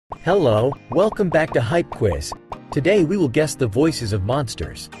Hello, welcome back to Hype Quiz. Today we will guess the voices of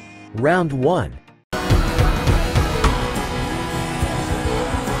monsters. Round 1.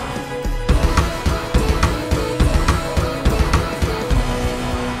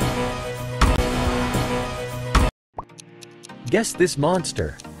 Guess this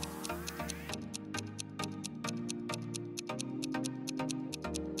monster.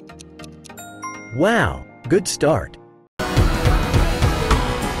 Wow, good start.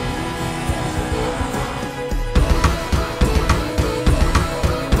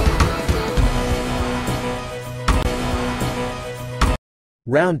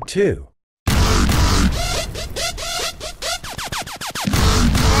 Round 2.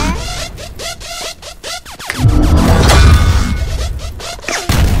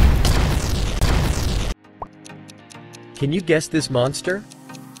 Can you guess this monster?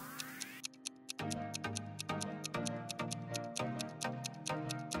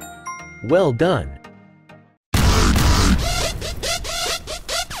 Well done.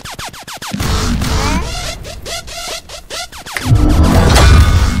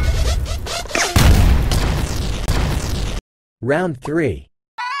 Round 3.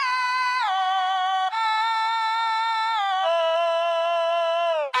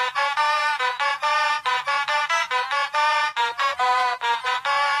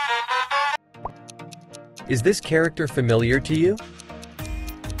 Is this character familiar to you?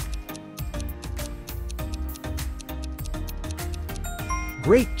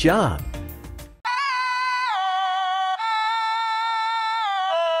 Great job!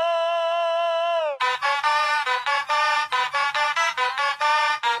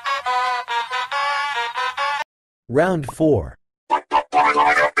 Round 4.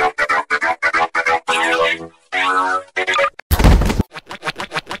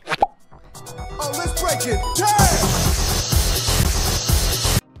 Oh, let's break it down!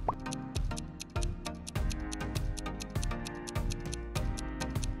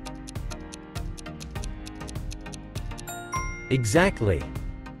 Exactly.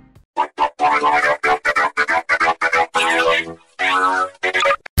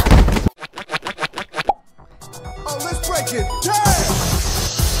 Oh, let's break it down!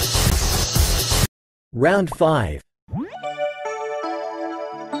 Round 5.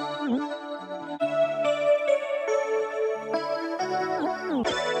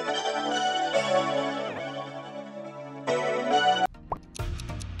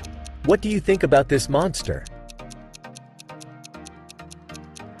 What do you think about this monster?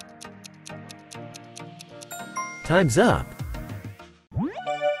 Time's up.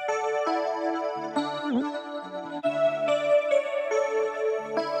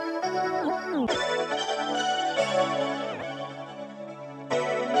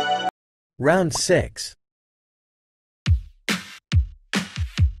 Round 6.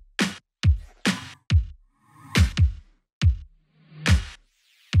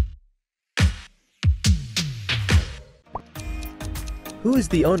 Who is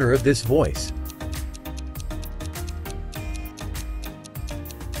the owner of this voice?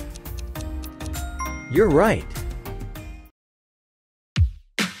 You're right.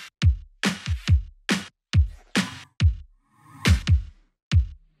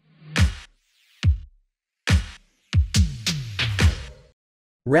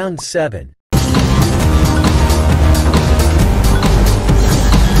 Round 7.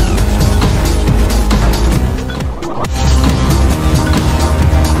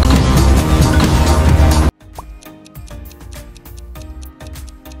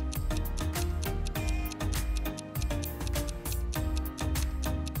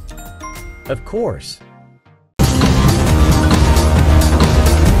 Of course.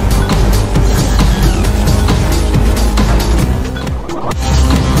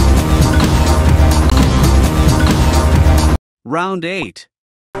 Round 8.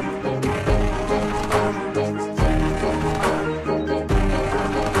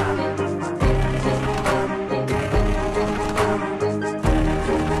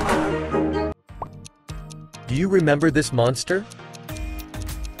 Do you remember this monster?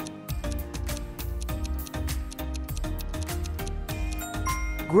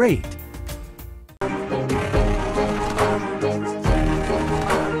 Great!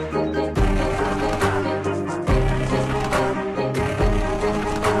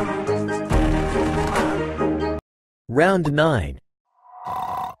 Round 9.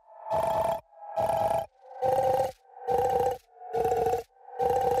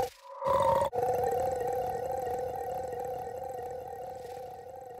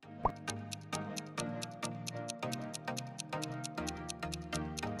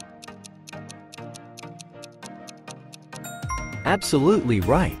 Absolutely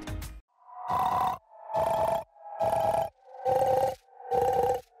right.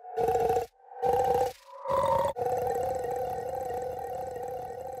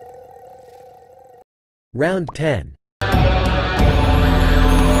 Round 10.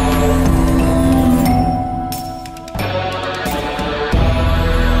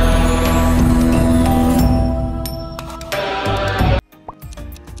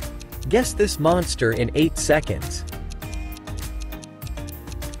 Guess this monster in 8 seconds.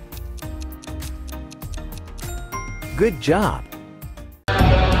 Good job!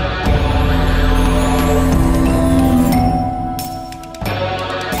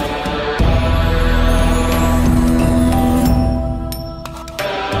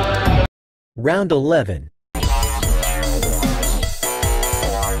 Round 11.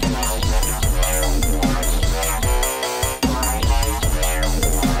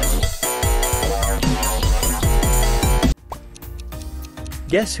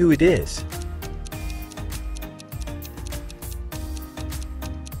 Guess who it is?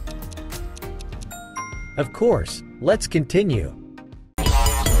 Of course, let's continue.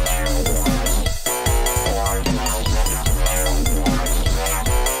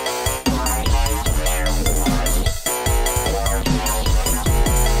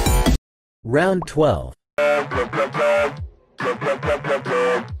 Round 12.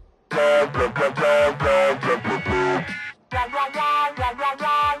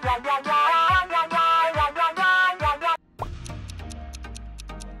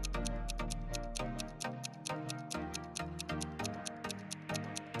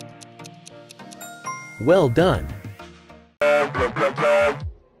 Well done.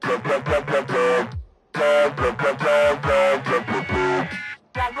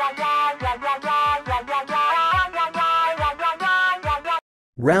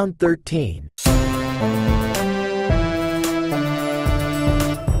 Round 13.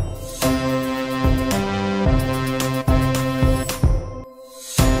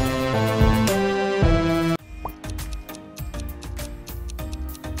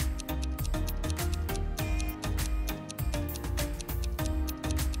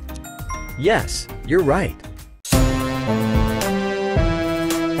 Yes, you're right.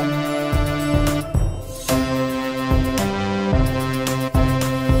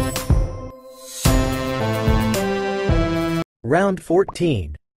 Round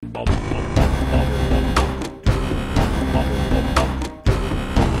 14.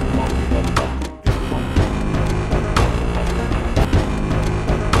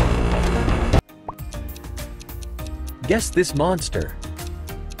 Guess this monster.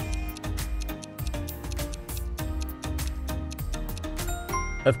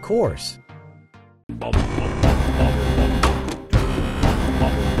 Of course.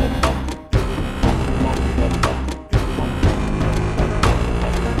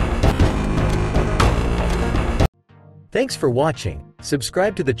 Thanks for watching.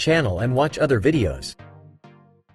 Subscribe to the channel and watch other videos.